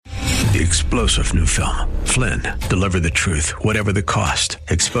The explosive new film, Flynn, deliver the truth, whatever the cost,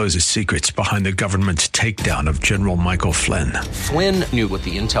 exposes secrets behind the government's takedown of General Michael Flynn. Flynn knew what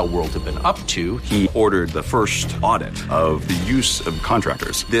the intel world had been up to. He ordered the first audit of the use of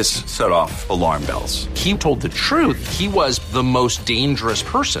contractors. This set off alarm bells. He told the truth. He was the most dangerous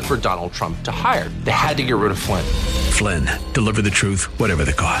person for Donald Trump to hire. They had to get rid of Flynn. Flynn, deliver the truth, whatever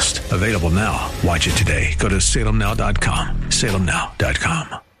the cost. Available now. Watch it today. Go to salemnow.com.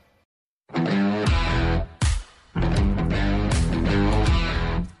 salemnow.com.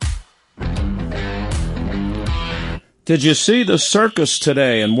 Did you see the circus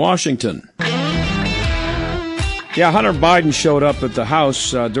today in Washington? Yeah, Hunter Biden showed up at the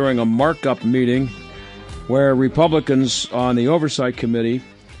House during a markup meeting where Republicans on the Oversight Committee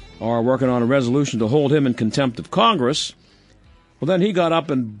are working on a resolution to hold him in contempt of Congress. Well, then he got up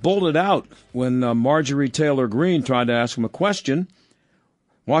and bolted out when Marjorie Taylor Greene tried to ask him a question.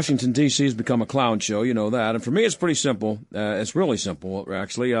 Washington, D.C. has become a clown show, you know that. And for me, it's pretty simple. It's really simple,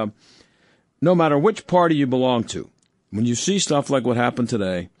 actually. No matter which party you belong to, when you see stuff like what happened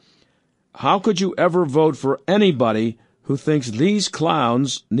today, how could you ever vote for anybody who thinks these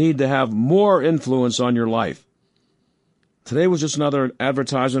clowns need to have more influence on your life? Today was just another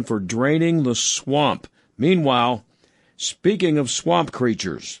advertisement for draining the swamp. Meanwhile, speaking of swamp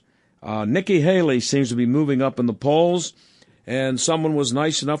creatures, Nikki Haley seems to be moving up in the polls, and someone was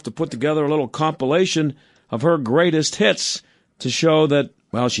nice enough to put together a little compilation of her greatest hits to show that,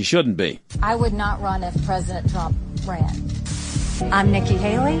 well, she shouldn't be. I would not run if President Trump ran. I'm Nikki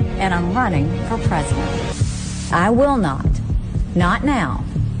Haley, and I'm running for president. I will not now,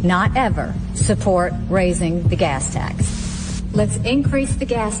 not ever, support raising the gas tax. Let's increase the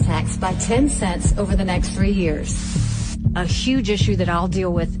gas tax by 10 cents over the next 3 years. A huge issue that I'll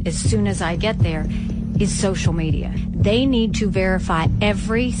deal with as soon as I get there is social media. They need to verify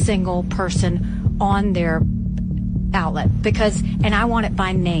every single person on their outlet and I want it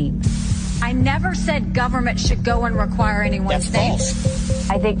by name. I never said government should go and require anyone's name.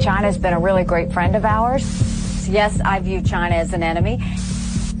 I think China's been a really great friend of ours. Yes, I view China as an enemy.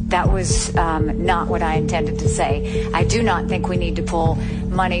 That was not what I intended to say. I do not think we need to pull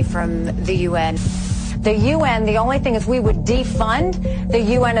money from the UN. The UN, the only thing is we would defund the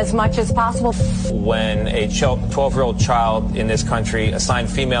UN as much as possible. When a 12-year-old child in this country assigned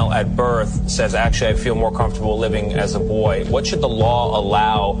female at birth says, actually, I feel more comfortable living as a boy, what should the law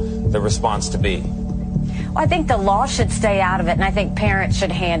allow the response to be? Well, I think the law should stay out of it, and I think parents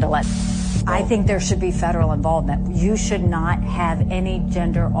should handle it. I think there should be federal involvement. You should not have any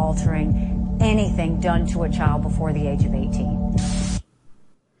gender-altering anything done to a child before the age of 18.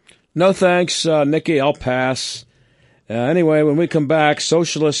 No thanks, Nikki. I'll pass. Anyway, when we come back,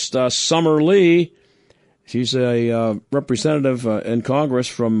 Socialist Summer Lee, she's a representative in Congress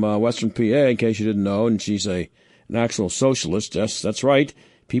from Western PA, in case you didn't know, and she's an actual socialist. Yes, that's right.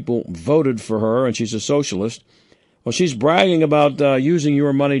 People voted for her, and she's a socialist. Well, she's bragging about using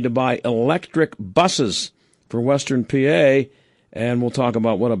your money to buy electric buses for Western PA, and we'll talk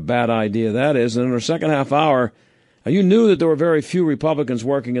about what a bad idea that is. And in our second half hour, you knew that there were very few Republicans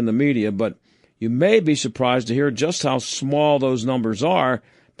working in the media, but you may be surprised to hear just how small those numbers are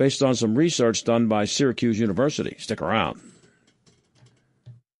based on some research done by Syracuse University. Stick around.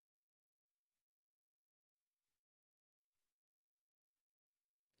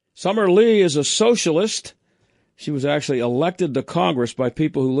 Summer Lee is a socialist. She was actually elected to Congress by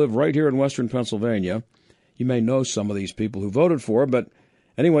people who live right here in western Pennsylvania. You may know some of these people who voted for her, but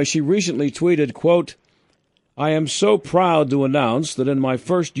anyway, she recently tweeted, quote, I am so proud to announce that in my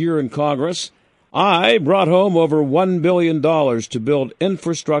first year in Congress, I brought home over $1 billion to build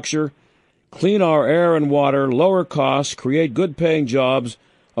infrastructure, clean our air and water, lower costs, create good-paying jobs,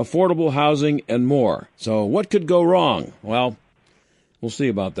 affordable housing, and more. So what could go wrong? Well, we'll see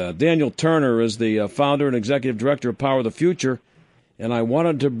about that. Daniel Turner is the founder and executive director of Power the Future, and I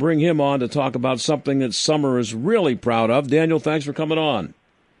wanted to bring him on to talk about something that Summer is really proud of. Daniel, thanks for coming on.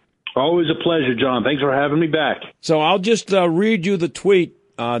 Always a pleasure, John. Thanks for having me back. So I'll just read you the tweet,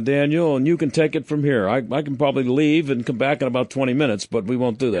 Daniel, and you can take it from here. I can probably leave and come back in about 20 minutes, but we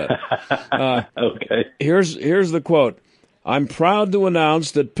won't do that. Okay. Here's the quote. I'm proud to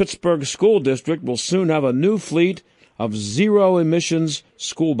announce that Pittsburgh School District will soon have a new fleet of zero-emissions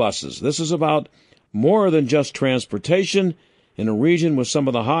school buses. This is about more than just transportation. In a region with some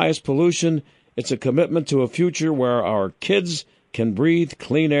of the highest pollution, it's a commitment to a future where our kids can breathe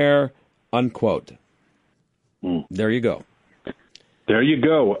clean air, unquote. There you go. There you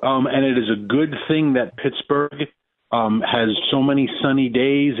go. And it is a good thing that Pittsburgh has so many sunny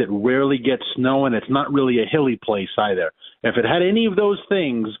days. It rarely gets snow, and it's not really a hilly place either. If it had any of those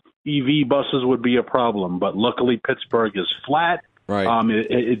things, EV buses would be a problem. But luckily, Pittsburgh is flat. Right.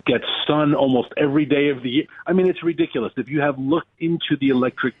 It gets sun almost every day of the year. I mean, it's ridiculous. If you have looked into the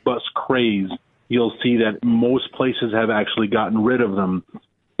electric bus craze, you'll see that most places have actually gotten rid of them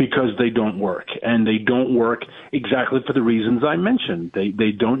because they don't work. And they don't work exactly for the reasons I mentioned.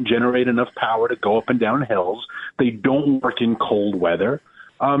 They don't generate enough power to go up and down hills. They don't work in cold weather.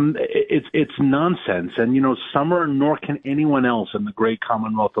 It's nonsense. And, Summer, nor can anyone else in the great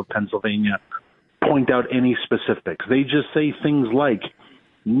Commonwealth of Pennsylvania point out any specifics. They just say things like,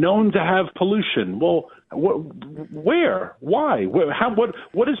 known to have pollution. Well, where? Why?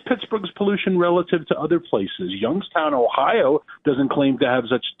 What is Pittsburgh's pollution relative to other places? Youngstown, Ohio, doesn't claim to have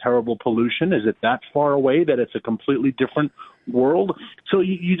such terrible pollution. Is it that far away that it's a completely different world? So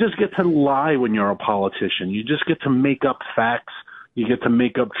you just get to lie when you're a politician. You just get to make up facts. You get to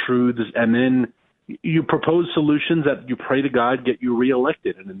make up truths, and then you propose solutions that you pray to God get you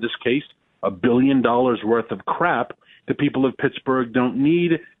reelected. And in this case, $1 billion worth of crap the people of Pittsburgh don't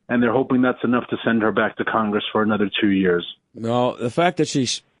need, and they're hoping that's enough to send her back to Congress for another 2 years. Well, the fact that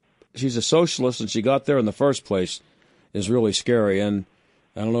she's a socialist and she got there in the first place is really scary. And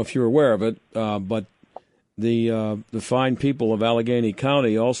I don't know if you're aware of it, but the fine people of Allegheny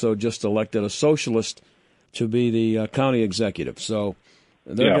County also just elected a socialist to be the county executive. So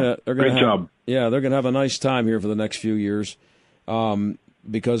they're gonna have a nice time here for the next few years.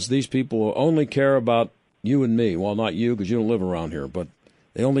 Because these people only care about you and me. Well, not you, because you don't live around here, but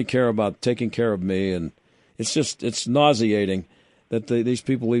they only care about taking care of me. And it's nauseating that these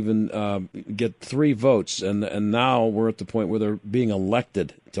people even get 3 votes, and now we're at the point where they're being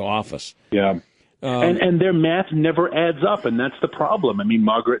elected to office. Yeah. And their math never adds up, and that's the problem. I mean,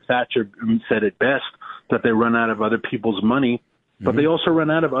 Margaret Thatcher said it best, that they run out of other people's money, but they also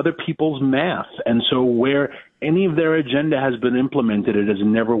run out of other people's math. And so where any of their agenda has been implemented, it has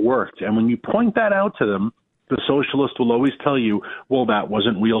never worked. And when you point that out to them, the socialist will always tell you, well, that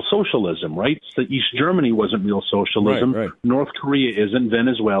wasn't real socialism, right? So East Germany wasn't real socialism. Right. North Korea isn't,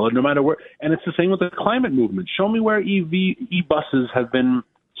 Venezuela, no matter where. And it's the same with the climate movement. Show me where e-buses have been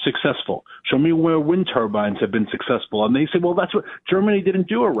successful. Show me where wind turbines have been successful. And they say, well, that's what Germany didn't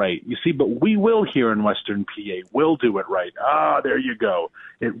do it right. You see, but we will here in Western PA. We'll do it right. There you go.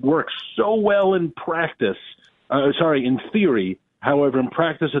 It works so well in practice. In theory. However, in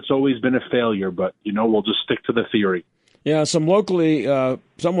practice, it's always been a failure. But, we'll just stick to the theory. Yeah, someone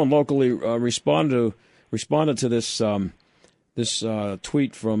locally responded to this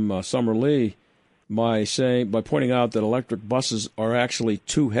tweet from Summer Lee by pointing out that electric buses are actually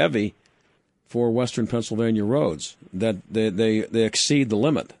too heavy for Western Pennsylvania roads, that they exceed the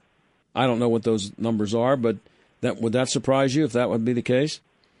limit. I don't know what those numbers are, but would that surprise you if that would be the case?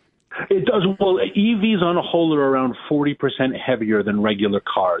 It does. Well, EVs on a whole are around 40% heavier than regular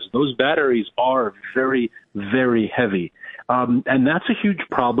cars. Those batteries are very, very heavy. And that's a huge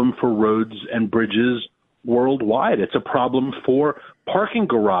problem for roads and bridges worldwide. It's a problem for parking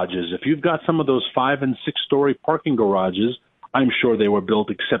garages. If you've got some of those 5- and 6-story parking garages, I'm sure they were built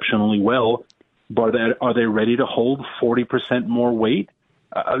exceptionally well, but are they ready to hold 40% more weight?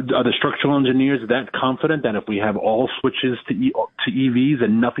 Are the structural engineers that confident that if we have all switches to EVs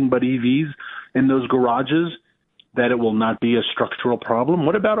and nothing but EVs in those garages, that it will not be a structural problem?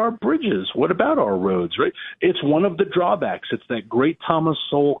 What about our bridges? What about our roads, right? It's one of the drawbacks. It's that great Thomas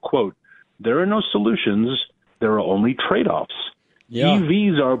Sowell quote, there are no solutions, there are only trade-offs. Yeah.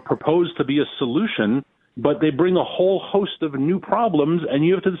 EVs are proposed to be a solution, but they bring a whole host of new problems, and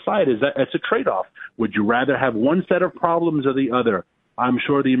you have to decide, it's a trade-off. Would you rather have one set of problems or the other? I'm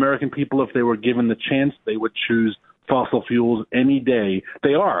sure the American people, if they were given the chance, they would choose fossil fuels any day.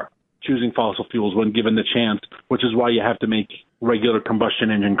 They are choosing fossil fuels when given the chance, which is why you have to make regular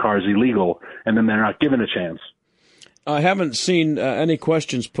combustion engine cars illegal, and then they're not given a chance. I haven't seen any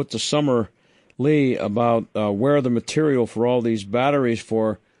questions put to Summer Lee about where the material for all these batteries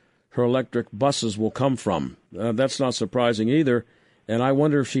for her electric buses will come from. That's not surprising either, and I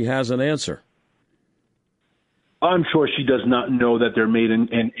wonder if she has an answer. I'm sure she does not know that they're made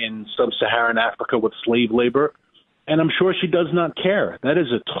in sub-Saharan Africa with slave labor, and I'm sure she does not care. That is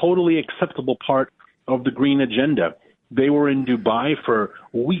a totally acceptable part of the green agenda. They were in Dubai for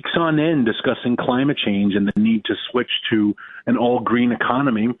weeks on end discussing climate change and the need to switch to an all-green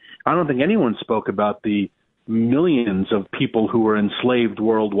economy. I don't think anyone spoke about the millions of people who were enslaved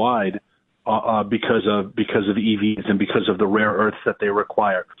worldwide because of EVs and because of the rare earths that they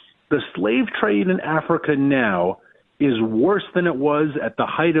require. The slave trade in Africa now is worse than it was at the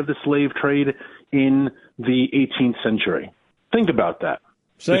height of the slave trade in the 18th century. Think about that.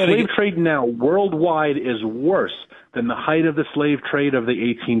 The slave trade now worldwide is worse than the height of the slave trade of the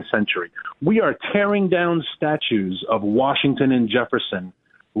 18th century. We are tearing down statues of Washington and Jefferson,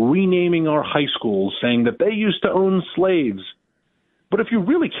 renaming our high schools, saying that they used to own slaves. But if you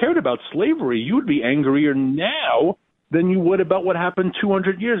really cared about slavery, you would be angrier now than you would about what happened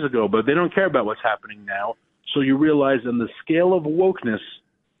 200 years ago. But they don't care about what's happening now. So you realize on the scale of wokeness,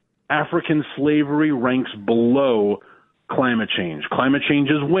 African slavery ranks below climate change. Climate change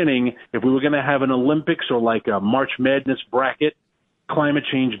is winning. If we were going to have an Olympics or like a March Madness bracket, climate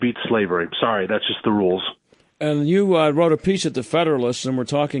change beats slavery. Sorry, that's just the rules. And you wrote a piece at the Federalist, and we're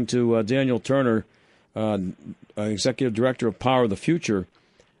talking to Daniel Turner, Executive Director of Power of the Future.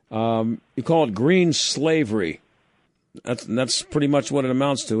 You call it green slavery. That's pretty much what it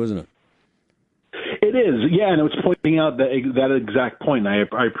amounts to, isn't it? It is, yeah, and it's pointing out that exact point.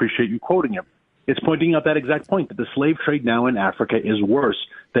 I appreciate you quoting it. It's pointing out that exact point, that the slave trade now in Africa is worse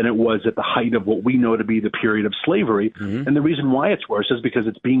than it was at the height of what we know to be the period of slavery. Mm-hmm. And the reason why it's worse is because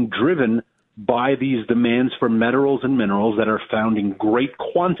it's being driven by these demands for metals and minerals that are found in great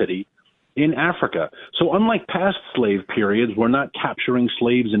quantity in Africa. So unlike past slave periods, we're not capturing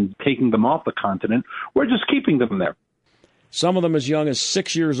slaves and taking them off the continent. We're just keeping them there. Some of them as young as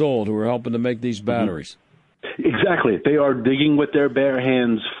 6 years old who are helping to make these batteries. Mm-hmm. Exactly. They are digging with their bare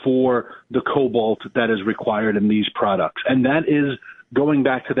hands for the cobalt that is required in these products. And that is, going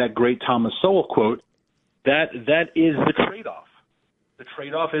back to that great Thomas Sowell quote, that is the trade-off. The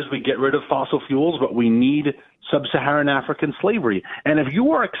trade-off is we get rid of fossil fuels, but we need sub-Saharan African slavery. And if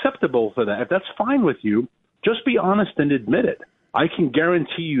you are acceptable for that, if that's fine with you, just be honest and admit it. I can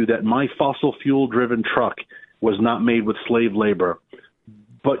guarantee you that my fossil fuel-driven truck was not made with slave labor.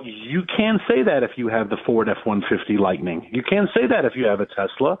 But you can say that if you have the Ford F-150 Lightning. You can say that if you have a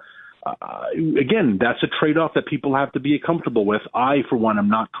Tesla. Again, that's a trade-off that people have to be comfortable with. I, for one, am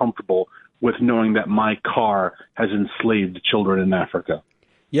not comfortable with knowing that my car has enslaved children in Africa.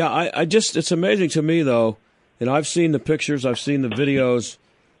 Yeah, it's amazing to me, though, and I've seen the pictures, I've seen the videos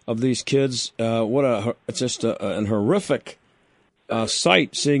of these kids. It's just an horrific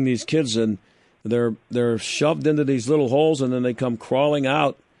sight, seeing these kids, and they're shoved into these little holes, and then they come crawling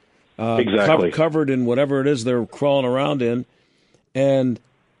out, covered in whatever it is they're crawling around in. And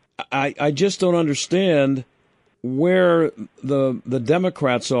I just don't understand where the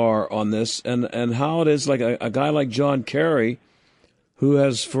Democrats are on this, and how it is like a guy like John Kerry, who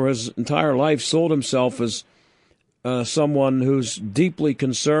has for his entire life sold himself as someone who's deeply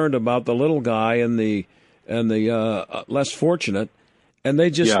concerned about the little guy and the less fortunate. And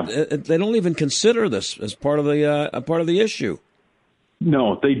they they don't even consider this as part of the issue.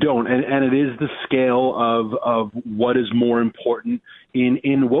 No, they don't, and it is the scale of what is more important in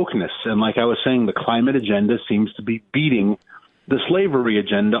wokeness. And like I was saying, the climate agenda seems to be beating the slavery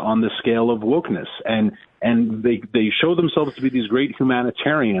agenda on the scale of wokeness. And they show themselves to be these great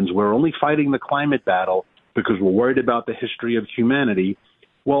humanitarians. We're only fighting the climate battle because we're worried about the history of humanity.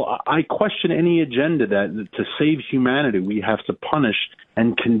 Well, I question any agenda that to save humanity, we have to punish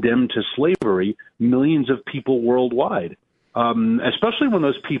and condemn to slavery millions of people worldwide, especially when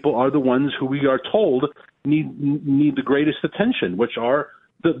those people are the ones who we are told need the greatest attention, which are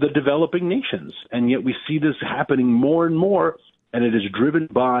the developing nations. And yet we see this happening more and more, and it is driven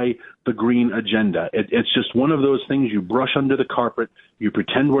by the green agenda. It's just one of those things you brush under the carpet, you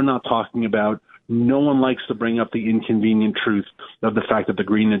pretend we're not talking about. No one likes to bring up the inconvenient truth of the fact that the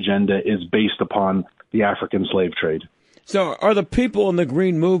green agenda is based upon the African slave trade. So are the people in the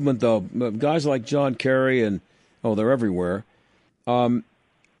green movement, though, guys like John Kerry and, they're everywhere,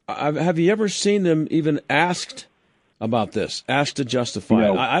 have you ever seen them even asked about this, asked to justify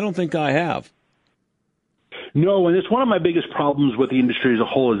it? I don't think I have. No, and it's one of my biggest problems with the industry as a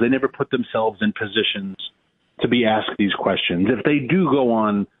whole is they never put themselves in positions to be asked these questions. If they do go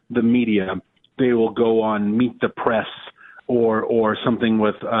on the media, they will go on Meet the Press or something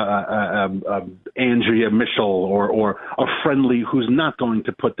with Andrea Mitchell or a friendly who's not going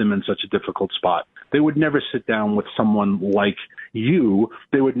to put them in such a difficult spot. They would never sit down with someone like you.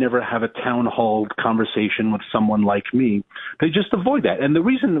 They would never have a town hall conversation with someone like me. They just avoid that. And the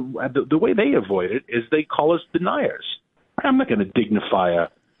reason, the way they avoid it is they call us deniers. I'm not going to dignify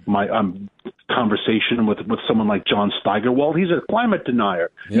my conversation with someone like John Steigerwald. He's a climate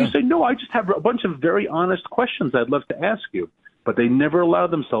denier. Yeah. You say, no, I just have a bunch of very honest questions I'd love to ask you. But they never allow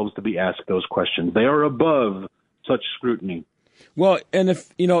themselves to be asked those questions. They are above such scrutiny. Well, and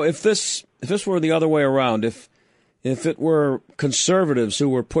if this were the other way around, if it were conservatives who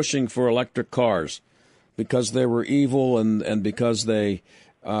were pushing for electric cars because they were evil and because they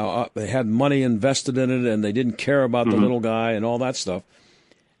had money invested in it and they didn't care about the little guy and all that stuff,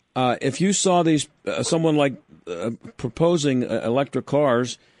 if you saw these someone like proposing electric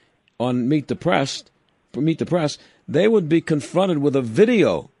cars on Meet the Press, they would be confronted with a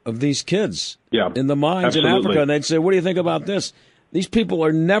video of these kids in the mines in Africa, and they'd say, "What do you think about this?" These people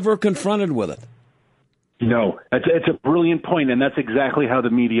are never confronted with it. No, it's a brilliant point, and that's exactly how the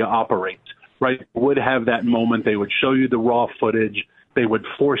media operates, right? They would have that moment. They would show you the raw footage. They would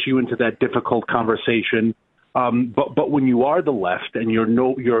force you into that difficult conversation. But when you are the left and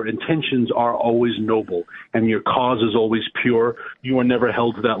your intentions are always noble and your cause is always pure, you are never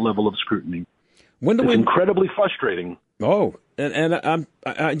held to that level of scrutiny. It's incredibly frustrating. Oh, and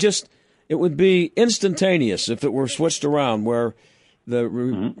I just it would be instantaneous if it were switched around, where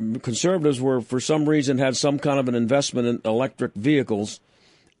the conservatives were for some reason had some kind of an investment in electric vehicles,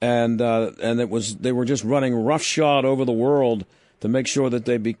 and they were just running roughshod over the world to make sure that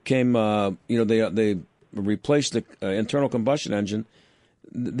they became they replaced the internal combustion engine.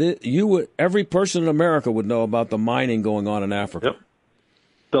 Every person in America would know about the mining going on in Africa. Yep.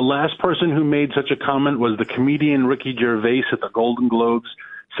 The last person who made such a comment was the comedian Ricky Gervais at the Golden Globes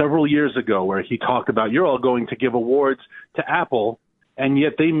several years ago, where he talked about, you're all going to give awards to Apple, and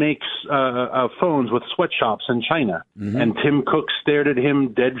yet they make phones with sweatshops in China. Mm-hmm. And Tim Cook stared at him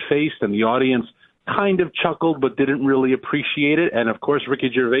dead-faced, and the audience kind of chuckled but didn't really appreciate it. And, of course, Ricky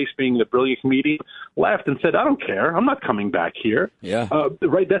Gervais, being the brilliant comedian, laughed and said, I don't care. I'm not coming back here. Yeah.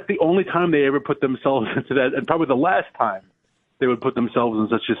 Right? That's the only time they ever put themselves into that, and probably the last time they would put themselves in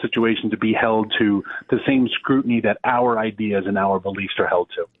such a situation to be held to the same scrutiny that our ideas and our beliefs are held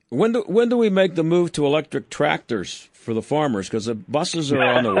to. When do we make the move to electric tractors for the farmers? Because the buses are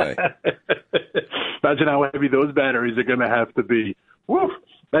on the way. Imagine how heavy those batteries are going to have to be. Woof.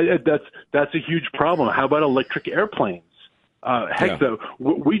 That's a huge problem. How about electric airplanes?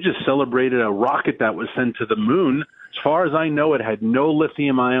 We just celebrated a rocket that was sent to the moon. As far as I know, it had no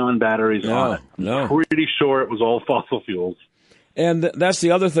lithium-ion batteries on it. I'm pretty sure it was all fossil fuels. And that's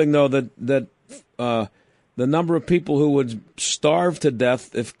the other thing, though, that the number of people who would starve to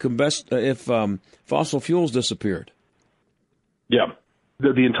death if fossil fuels disappeared. Yeah,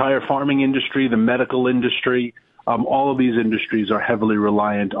 the entire farming industry, the medical industry, all of these industries are heavily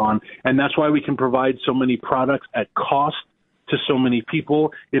reliant on, and that's why we can provide so many products at cost to so many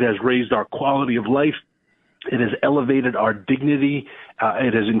people. It has raised our quality of life. It has elevated our dignity.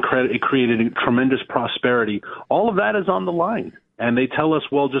 It has created tremendous prosperity. All of that is on the line. And they tell us,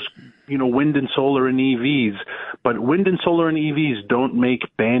 well, just, wind and solar and EVs. But wind and solar and EVs don't make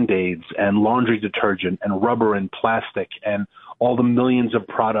Band-Aids and laundry detergent and rubber and plastic and all the millions of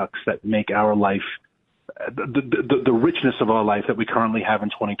products that make our life, the richness of our life that we currently have in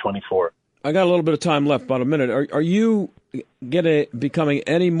 2024. I got a little bit of time left, about a minute. Are you becoming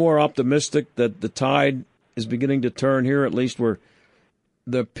any more optimistic that the tide is beginning to turn here, at least where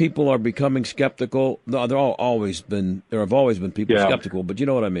the people are becoming skeptical? No, there have always been people skeptical, but you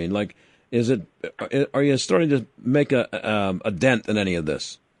know what I mean. Like, are you starting to make a dent in any of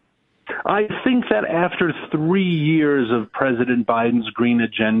this? I think that after 3 years of President Biden's green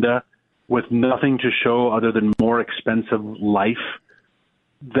agenda, with nothing to show other than more expensive life,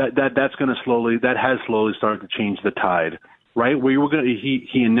 that has slowly started to change the tide. Right?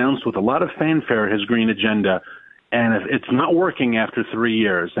 He announced with a lot of fanfare his green agenda. And if it's not working after 3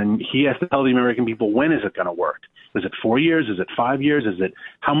 years, and he has to tell the American people, when is it going to work? Is it 4 years? Is it 5 years?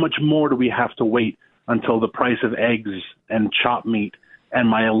 How much more do we have to wait until the price of eggs and chopped meat and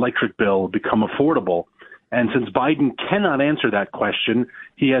my electric bill become affordable? And since Biden cannot answer that question,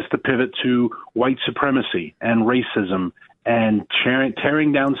 he has to pivot to white supremacy and racism and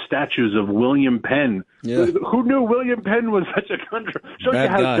tearing down statues of William Penn. Yeah. Who knew William Penn was such a country? Show you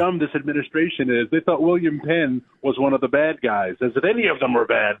how dumb this administration is. They thought William Penn was one of the bad guys, as if any of them were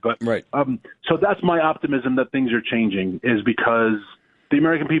bad. But right. So that's my optimism that things are changing, is because the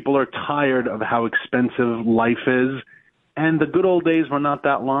American people are tired of how expensive life is, and the good old days were not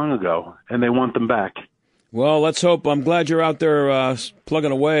that long ago, and they want them back. Well, let's hope. I'm glad you're out there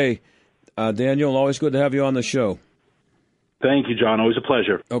plugging away, Daniel. Always good to have you on the show. Thank you, John. Always a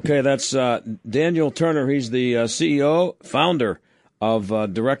pleasure. Okay, that's Daniel Turner. He's the CEO, founder of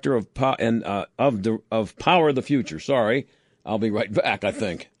director of Power of the Future. Sorry, I'll be right back, I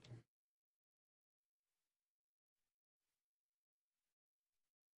think.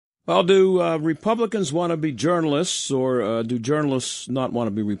 Well, do Republicans want to be journalists, or do journalists not want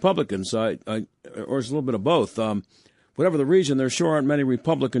to be Republicans? Or it's a little bit of both. Whatever the reason, there sure aren't many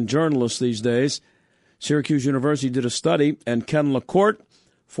Republican journalists these days. Syracuse University did a study, and Ken LaCourte,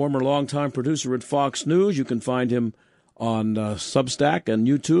 former longtime producer at Fox News, you can find him on Substack and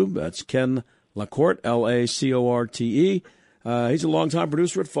YouTube. That's Ken LaCourte, LaCourte. He's a longtime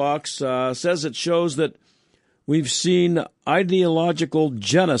producer at Fox. Says it shows that we've seen ideological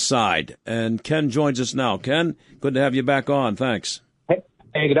genocide. And Ken joins us now. Ken, good to have you back on. Thanks.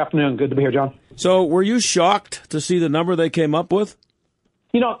 Hey, good afternoon. Good to be here, John. So were you shocked to see the number they came up with?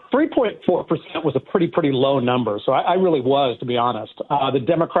 3.4% was a pretty low number. So I really was, to be honest. The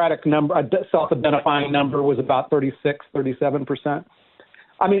Democratic number, self-identifying number, was about 36, 37%.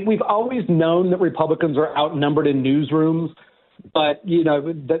 I mean, we've always known that Republicans are outnumbered in newsrooms, but,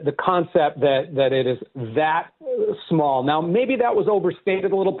 the concept that it is that small. Now, maybe that was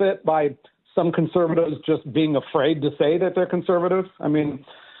overstated a little bit by some conservatives just being afraid to say that they're conservative. I mean,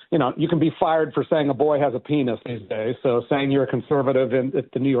 you can be fired for saying a boy has a penis these days. So saying you're a conservative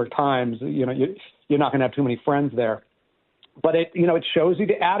at the New York Times, you're not going to have too many friends there. But it shows you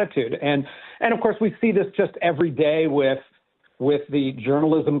the attitude. And of course, we see this just every day with the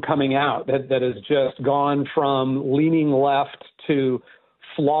journalism coming out that has just gone from leaning left to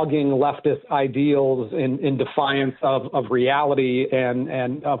flogging leftist ideals in defiance of reality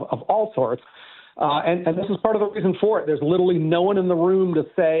and of all sorts. And this is part of the reason for it. There's literally no one in the room to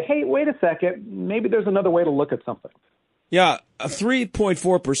say, hey, wait a second, maybe there's another way to look at something. Yeah,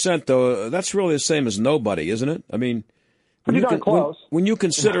 3.4%, though, that's really the same as nobody, isn't it? I mean, when you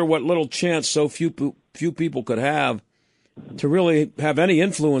consider what little chance so few people could have to really have any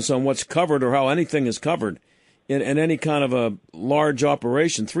influence on what's covered or how anything is covered in any kind of a large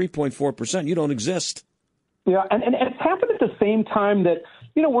operation, 3.4%, you don't exist. Yeah, and it's happened at the same time that,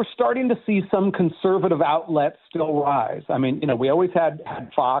 we're starting to see some conservative outlets still rise. I mean, we always had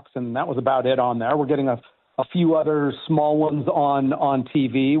Fox, and that was about it on there. We're getting a few other small ones on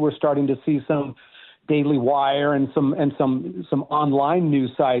TV. We're starting to see some Daily Wire and some online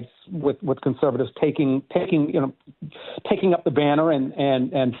news sites with conservatives taking up the banner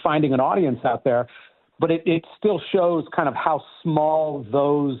and finding an audience out there. But it still shows kind of how small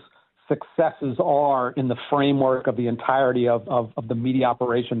those successes are in the framework of the entirety of the media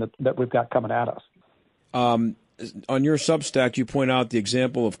operation that we've got coming at us. On your Substack, you point out the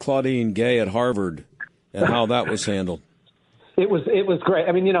example of Claudine Gay at Harvard and how that was handled. It was great.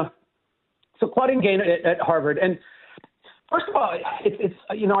 I mean, so Claudine Gay at Harvard, and first of all, it's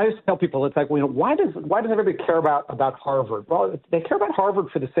I used to tell people, it's like, why does everybody care about Harvard? Well, they care about Harvard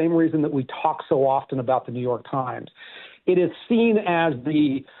for the same reason that we talk so often about the New York Times. It is seen as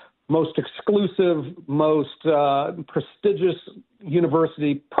the most exclusive, most prestigious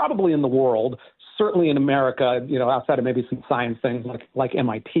university probably in the world, certainly in America, outside of maybe some science things like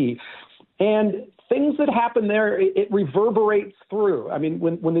MIT. And things that happen there, it reverberates through. I mean,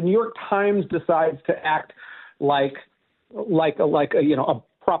 when the New York Times decides to act like a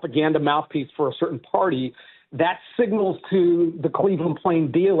propaganda mouthpiece for a certain party, that signals to the Cleveland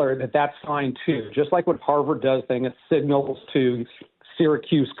Plain Dealer that that's fine too. Just like what Harvard does thing, it signals to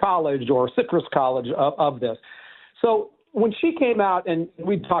Syracuse College or Citrus College of this. So when she came out, and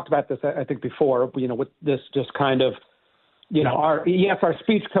we talked about this, I think before, with this just kind of, our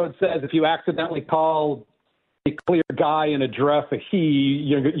speech code says if you accidentally call a clear guy and address a he,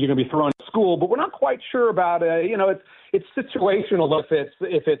 you're going to be thrown to school. But we're not quite sure about it. It's situational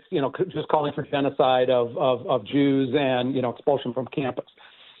if it's just calling for genocide of Jews and expulsion from campus.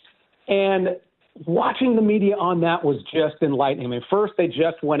 And watching the media on that was just enlightening. I mean, first they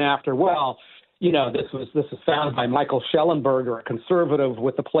just went after, this is founded by Michael Schellenberger, a conservative,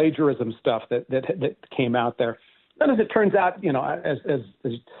 with the plagiarism stuff that came out there. Then, as it turns out, as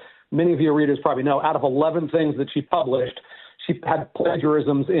many of your readers probably know, out of 11 things that she published, she had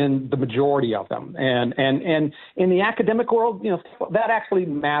plagiarisms in the majority of them. And in the academic world, that actually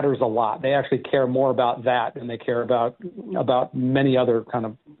matters a lot. They actually care more about that than they care about many other kind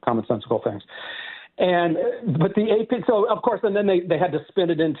of commonsensical things. But the AP, so of course, and then they had to spin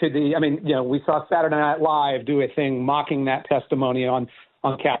it into we saw Saturday Night Live do a thing mocking that testimony on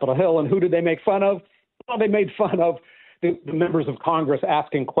Capitol Hill. And who did they make fun of? Well, they made fun of the members of Congress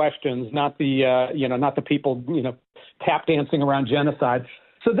asking questions, not the people, tap dancing around genocide.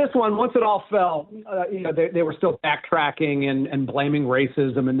 So this one, once it all fell, they were still backtracking and blaming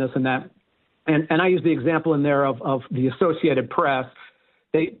racism and this and that. And I use the example in there of the Associated Press.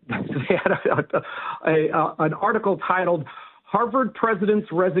 They had an article titled "Harvard President's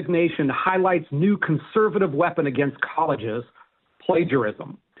Resignation Highlights New Conservative Weapon Against Colleges,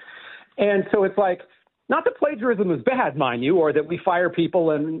 Plagiarism." And so it's like, not that plagiarism is bad, mind you, or that we fire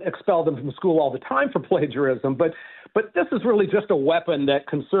people and expel them from school all the time for plagiarism, but this is really just a weapon that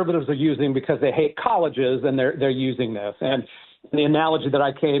conservatives are using because they hate colleges, and they're using this. And the analogy that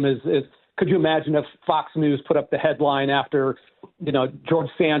I came is could you imagine if Fox News put up the headline after, George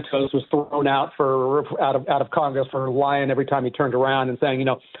Santos was thrown out of Congress for lying every time he turned around and saying,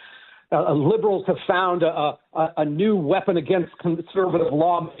 liberals have found a new weapon against conservative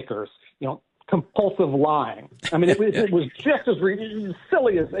lawmakers, compulsive lying. I mean, it was just as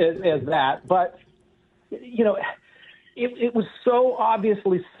silly as that. But, it was so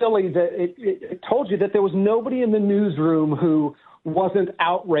obviously silly that it told you that there was nobody in the newsroom who wasn't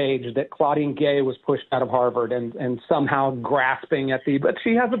outraged that Claudine Gay was pushed out of Harvard and somehow grasping at but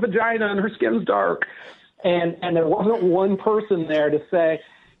she has a vagina and her skin's dark. And there wasn't one person there to say,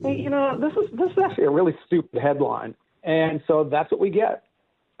 hey, this is actually a really stupid headline. And so that's what we get.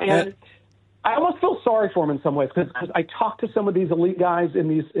 And I almost feel sorry for him in some ways because I talk to some of these elite guys in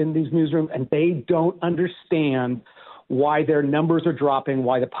these newsrooms, and they don't understand why their numbers are dropping,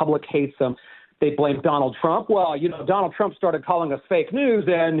 why the public hates them. They blame Donald Trump. Well, Donald Trump started calling us fake news,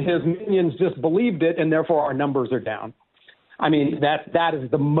 and his minions just believed it, and therefore our numbers are down. I mean, that is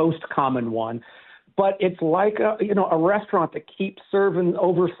the most common one. But it's like a restaurant that keeps serving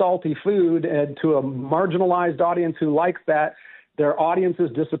over salty food and to a marginalized audience who likes that. Their audience is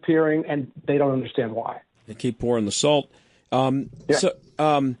disappearing, and they don't understand why. They keep pouring the salt. So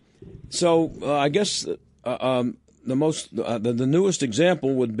I guess the newest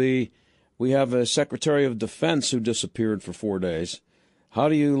example would be we have a Secretary of Defense who disappeared for 4 days. How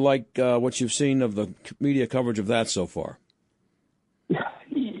do you like what you've seen of the media coverage of that so far?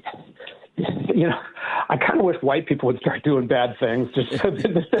 I kind of wish white people would start doing bad things just so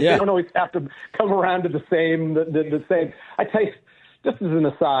that they don't always have to come around to the same. I tell you, just as an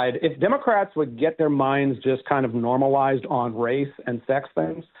aside, if Democrats would get their minds just kind of normalized on race and sex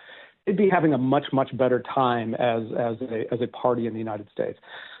things, they'd be having a much, much better time as a party in the United States.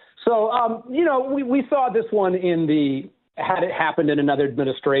 So, we saw this one had it happened in another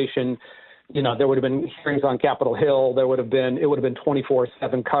administration, there would have been hearings on Capitol Hill. It would have been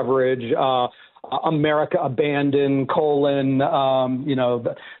 24/7 coverage. America abandoned,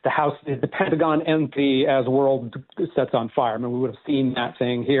 the House, the Pentagon empty as world sets on fire. I mean, we would have seen that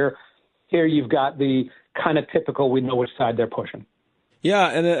thing here. Here you've got the kind of typical, we know which side they're pushing. Yeah,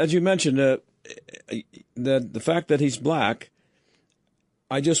 and as you mentioned, the fact that he's black,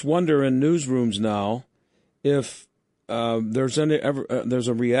 I just wonder in newsrooms now if there's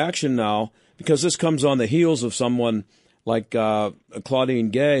a reaction now, because this comes on the heels of someone like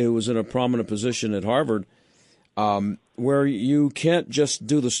Claudine Gay, who was in a prominent position at Harvard, where you can't just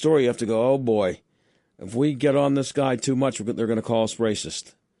do the story. You have to go, oh, boy, if we get on this guy too much, they're going to call us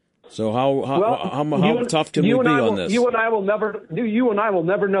racist. So how tough can we be on this? You and I will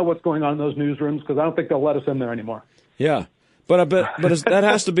never know what's going on in those newsrooms because I don't think they'll let us in there anymore. Yeah, but that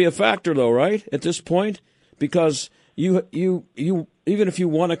has to be a factor, though, right? At this point, because you even if you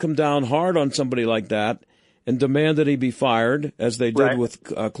want to come down hard on somebody like that and demand that he be fired, as they did with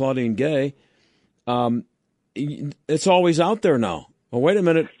Claudine Gay, it's always out there now. Well, wait a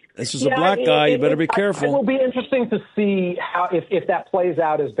minute. This is a black guy. You better be careful. It will be interesting to see how if that plays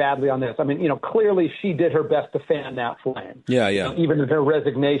out as badly on this. I mean, clearly she did her best to fan that flame. Yeah, yeah. Even in her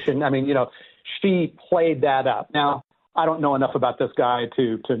resignation, I mean, she played that up. Now, I don't know enough about this guy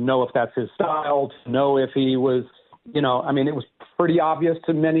to know if that's his style, to know if he was, it was pretty obvious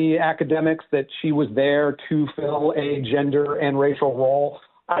to many academics that she was there to fill a gender and racial role.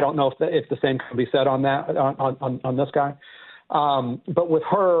 I don't know if the same can be said on that on this guy. But with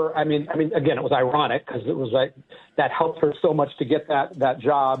her, I mean, again, it was ironic because it was like that helped her so much to get that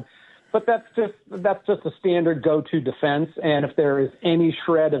job. But that's just a standard go-to defense. And if there is any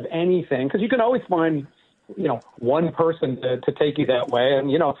shred of anything, because you can always find, one person to take you that way.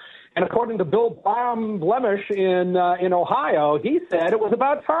 And according to Bill Blemish in Ohio, he said it was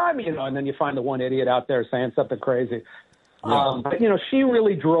about time, and then you find the one idiot out there saying something crazy. Yeah. But she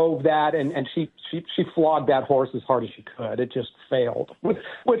really drove that, and she flogged that horse as hard as she could. It just failed. Which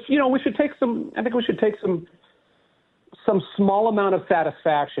we should take some. I think we should take some small amount of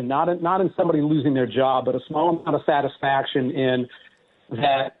satisfaction, not in somebody losing their job, but a small amount of satisfaction in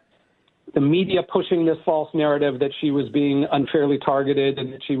that the media pushing this false narrative that she was being unfairly targeted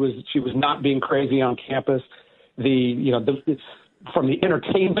and that she was not being crazy on campus. From the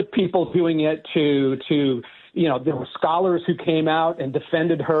entertainment people doing it to there were scholars who came out and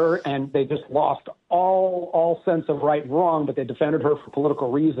defended her, and they just lost all sense of right and wrong, but they defended her for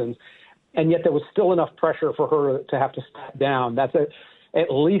political reasons. And yet there was still enough pressure for her to have to step down. At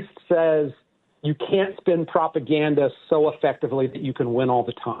least says you can't spin propaganda so effectively that you can win all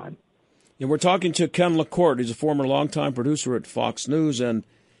the time. And we're talking to Ken LaCourte. He's a former longtime producer at Fox News, and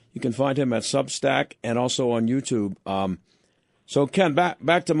you can find him at Substack and also on YouTube. So, Ken,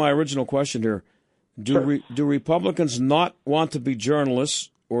 back to my original question here. Do Republicans not want to be journalists,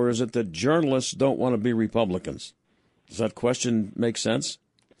 or is it that journalists don't want to be Republicans? Does that question make sense?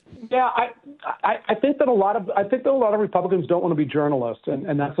 Yeah, I think that a lot of Republicans don't want to be journalists,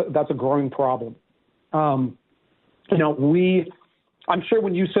 and that's a growing problem. I'm sure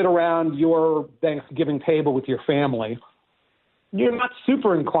when you sit around your Thanksgiving table with your family, you're not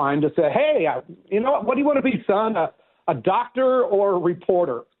super inclined to say, "Hey, what do you want to be, son? A doctor or a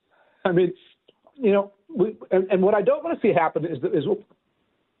reporter?" I mean, and what I don't want to see happen is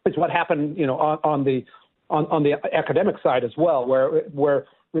what happened, on the academic side as well, where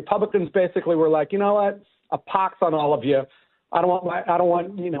Republicans basically were like, you know what, a pox on all of you. I don't want,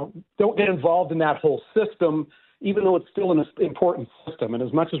 don't get involved in that whole system, even though it's still an important system. And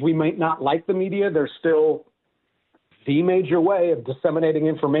as much as we might not like the media, they're still the major way of disseminating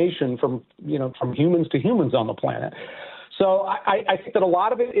information from humans to humans on the planet. So I think that a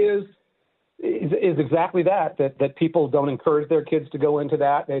lot of it is exactly that people don't encourage their kids to go into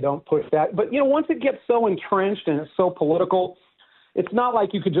that. They don't push that. But, once it gets so entrenched and it's so political, it's not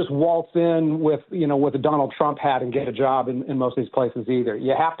like you could just waltz in with a Donald Trump hat and get a job in most of these places either.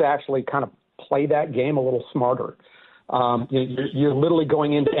 You have to actually kind of play that game a little smarter. You're literally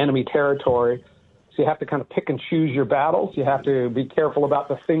going into enemy territory. So you have to kind of pick and choose your battles. You have to be careful about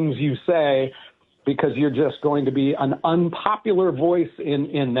the things you say, because you're just going to be an unpopular voice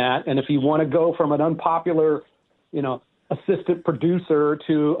in that. And if you want to go from an unpopular, assistant producer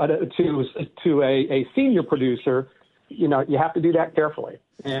to a senior producer, you have to do that carefully.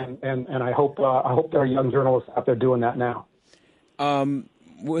 And I hope there are young journalists out there doing that now.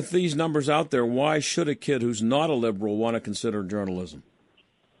 With these numbers out there, why should a kid who's not a liberal want to consider journalism?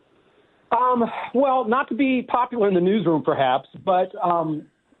 Well, not to be popular in the newsroom, perhaps, but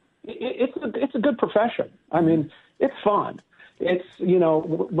it's a good profession. I mean, it's fun. It's,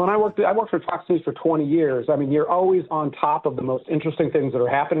 when I worked for Fox News for 20 years. I mean, you're always on top of the most interesting things that are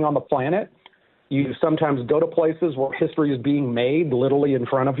happening on the planet. You sometimes go to places where history is being made literally in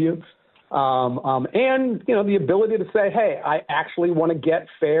front of you. And, the ability to say, hey, I actually want to get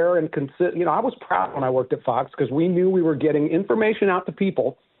fair and consider, I was proud when I worked at Fox because we knew we were getting information out to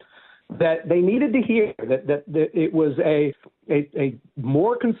people that they needed to hear, that it was a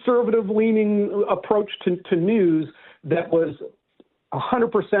more conservative-leaning approach to news that was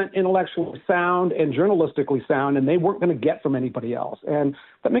 100% intellectually sound and journalistically sound, and they weren't going to get from anybody else. And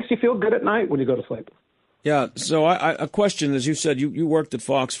that makes you feel good at night when you go to sleep. Yeah, so a question, as you said, you worked at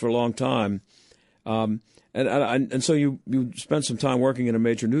Fox for a long time, and so you spent some time working in a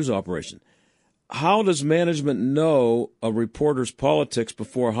major news operation. How does management know a reporter's politics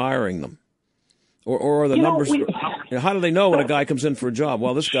before hiring them? Or are the numbers? How do they know when a guy comes in for a job?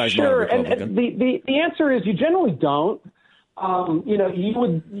 Well, this guy's not a Republican. And the answer is you generally don't. You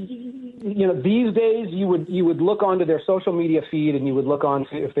would, these days you would look onto their social media feed, and you would look on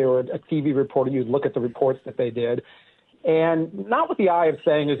if they were a TV reporter, you'd look at the reports that they did, and not with the eye of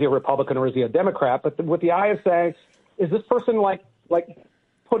saying is he a Republican or is he a Democrat, but with the eye of saying is this person like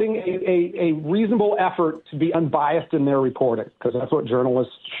putting a reasonable effort to be unbiased in their reporting, because that's what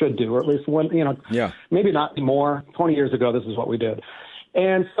journalists should do, or at least maybe not anymore. 20 years ago, this is what we did.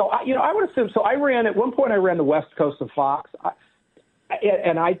 And so, I would assume, so at one point I ran the West Coast of Fox.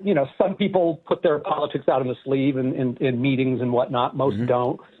 Some people put their politics out in the sleeve in meetings and whatnot. Most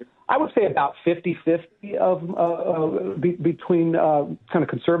don't. I would say about 50-50 between kind of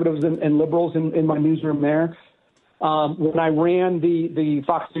conservatives and liberals in my newsroom there. When I ran the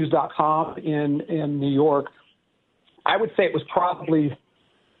FoxNews.com in New York, I would say it was probably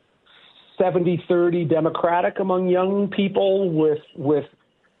 70-30 Democratic among young people, with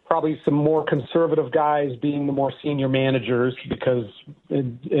probably some more conservative guys being the more senior managers.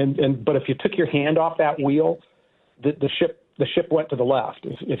 But if you took your hand off that wheel, the ship went to the left.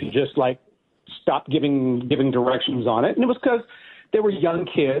 If you just stopped giving directions on it, and it was because they were young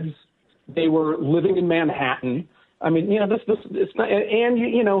kids, they were living in Manhattan. I mean, it's not, and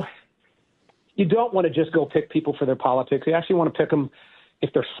you don't want to just go pick people for their politics. You actually want to pick them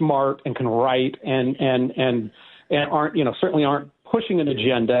if they're smart and can write and aren't, certainly aren't pushing an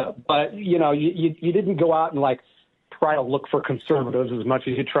agenda. But, you didn't go out and try to look for conservatives as much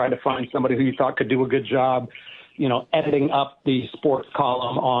as you tried to find somebody who you thought could do a good job, editing up the sports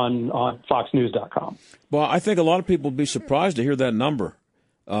column on FoxNews.com. Well, I think a lot of people would be surprised to hear that number,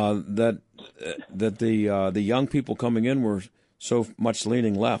 that the young people coming in were so much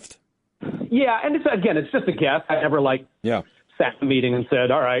leaning left. Yeah, and it's just a guess. I never sat in a meeting and said,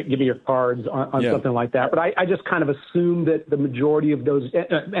 all right, give me your cards on something like that. But I just kind of assumed that the majority of those,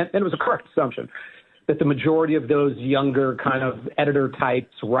 and it was a correct assumption, that the majority of those younger kind of editor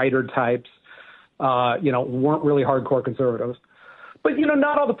types, writer types, weren't really hardcore conservatives. But,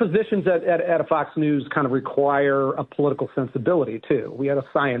 not all the positions at a Fox News kind of require a political sensibility, too. We had a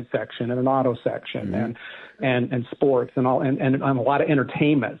science section and an auto section and sports and all and a lot of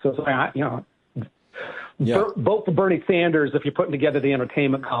entertainment. So it's like, vote for Bernie Sanders if you're putting together the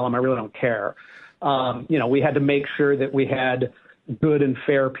entertainment column. I really don't care. We had to make sure that we had good and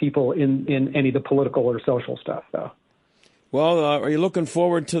fair people in any of the political or social stuff, though. Well, are you looking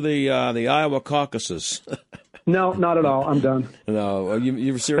forward to the Iowa caucuses? No, not at all. I'm done. No,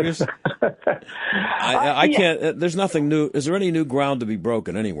 you serious? I can't. There's nothing new. Is there any new ground to be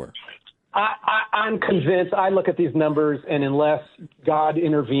broken anywhere? I'm convinced. I look at these numbers, and unless God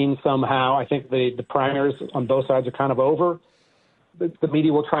intervenes somehow, I think the primaries on both sides are kind of over. The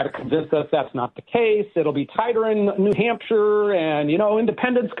media will try to convince us that's not the case. It'll be tighter in New Hampshire, and,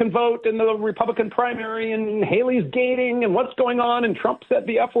 independents can vote in the Republican primary, and Haley's gating, and what's going on, and Trump said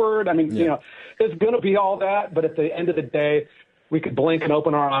the F word. I mean, there's going to be all that, but at the end of the day, we could blink and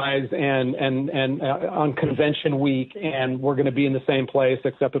open our eyes and on convention week, and we're going to be in the same place,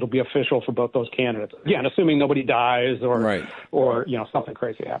 except it'll be official for both those candidates. Again, assuming nobody dies or something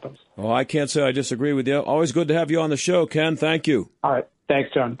crazy happens. Well, I can't say I disagree with you. Always good to have you on the show, Ken. Thank you. All right.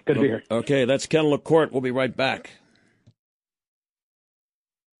 Thanks, John. Good to be here. Okay, that's Ken LaCourte. We'll be right back.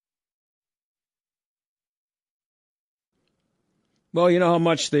 Well, you know how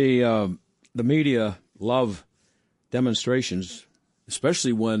much the media love demonstrations,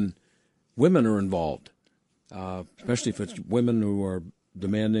 especially when women are involved, especially if it's women who are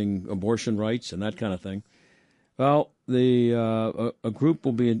demanding abortion rights and that kind of thing. Well, a group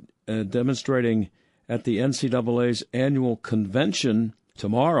will be demonstrating at the NCAA's annual convention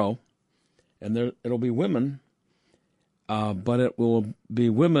tomorrow, and it'll be women, but it will be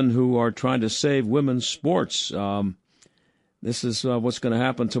women who are trying to save women's sports. This is what's going to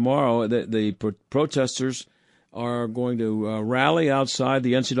happen tomorrow. The protesters are going to rally outside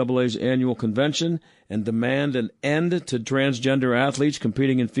the NCAA's annual convention and demand an end to transgender athletes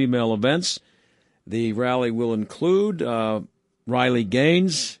competing in female events. The rally will include Riley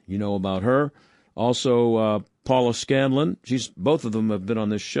Gaines, you know about her, also Paula Scanlon. Both of them have been on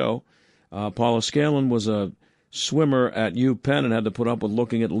this show. Paula Scanlon was a swimmer at UPenn and had to put up with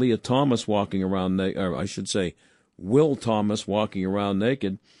looking at Leah Thomas walking around, or I should say Will Thomas walking around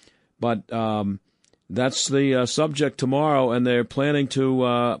naked. But that's the subject tomorrow, and they're planning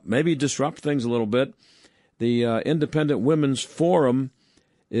to maybe disrupt things a little bit. The Independent Women's Forum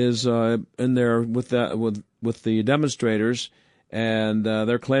is in there with the demonstrators, and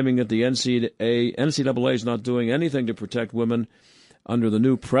they're claiming that the NCAA is not doing anything to protect women under the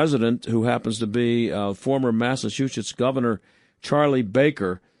new president, who happens to be former Massachusetts Governor Charlie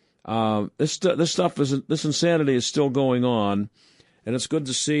Baker. This insanity is still going on, and it's good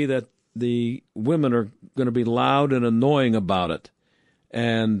to see that the women are going to be loud and annoying about it.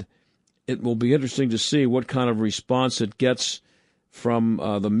 And it will be interesting to see what kind of response it gets from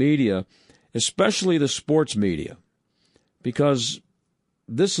the media, especially the sports media, because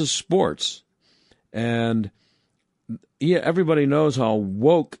this is sports. And everybody knows how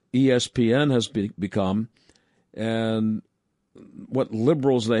woke ESPN has become and what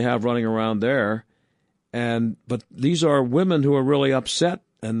liberals they have running around there. But these are women who are really upset,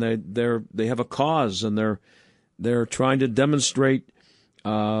 and they have a cause, and they're trying to demonstrate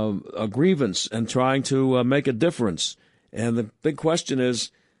a grievance and trying to make a difference. And the big question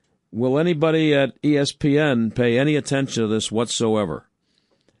is, will anybody at ESPN pay any attention to this whatsoever?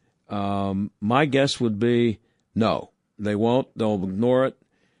 My guess would be no, they won't. They'll ignore it.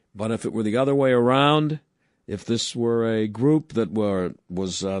 But if it were the other way around, if this were a group that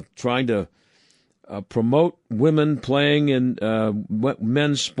was trying to promote women playing in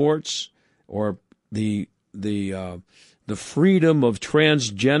men's sports, or the freedom of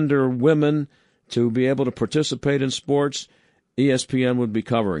transgender women to be able to participate in sports, ESPN would be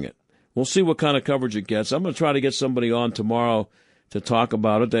covering it. We'll see what kind of coverage it gets. I'm going to try to get somebody on tomorrow to talk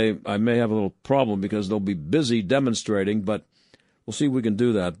about it. I may have a little problem because they'll be busy demonstrating, but we'll see if we can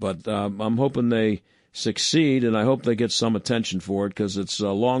do that. But I'm hoping they succeed, and I hope they get some attention for it because it's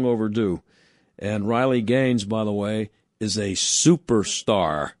long overdue. And Riley Gaines, by the way, is a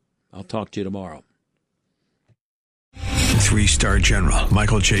superstar. I'll talk to you tomorrow. 3-star General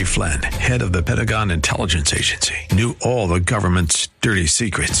Michael J. Flynn, head of the Pentagon Intelligence Agency, knew all the government's dirty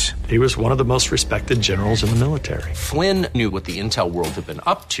secrets. He was one of the most respected generals in the military. Flynn knew what the intel world had been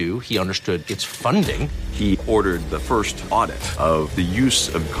up to. He understood its funding. He ordered the first audit of the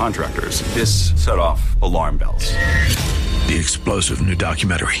use of contractors. This set off alarm bells. The explosive new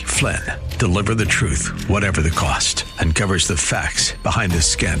documentary, Flynn, Deliver the Truth, Whatever the Cost, uncovers the facts behind this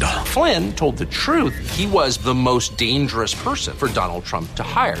scandal. Flynn told the truth. He was the most dangerous person for Donald Trump to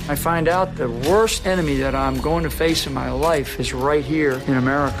hire. I find out the worst enemy that I'm going to face in my life is right here in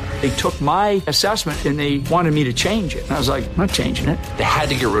America. They took my assessment and they wanted me to change it. And I was like, I'm not changing it. They had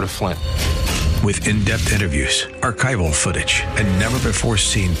to get rid of Flynn. With in-depth interviews, archival footage, and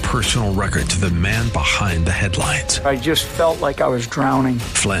never-before-seen personal records of the man behind the headlines. I just felt like I was drowning.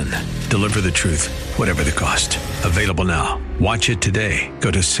 Flynn, Deliver the Truth, Whatever the Cost. Available now. Watch it today.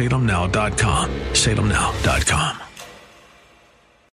 Go to salemnow.com. salemnow.com.